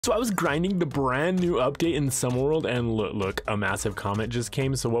So I was grinding the brand new update in Summerworld, and look, a massive comet just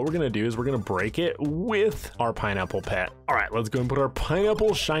came. So what we're gonna do is we're gonna break it with our pineapple pet. All right, let's go and put our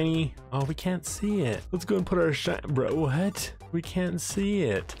pineapple shiny. Oh, we can't see it. Let's go and put our shiny, bro, what? We can't see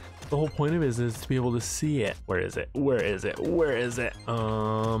it. The whole point of it is to be able to see it. Where is it? Where is it? Where is it?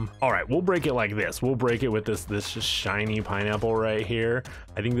 All right, we'll break it like this. We'll break it with this shiny pineapple right here.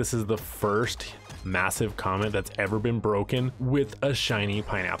 I think this is the first massive comet that's ever been broken with a shiny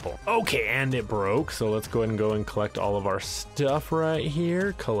pineapple. Okay, and it broke. So let's go ahead and go and collect all of our stuff right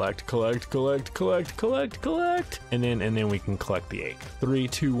here. Collect, collect, collect, collect, collect, collect. And then we can collect the egg. 3,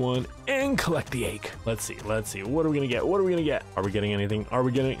 2, 1, and collect the egg. Let's see. What are we gonna get? What are we gonna get? Are we getting anything? Are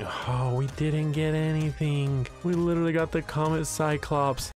we getting? Oh, we didn't get anything. We literally got the Comet Cyclops.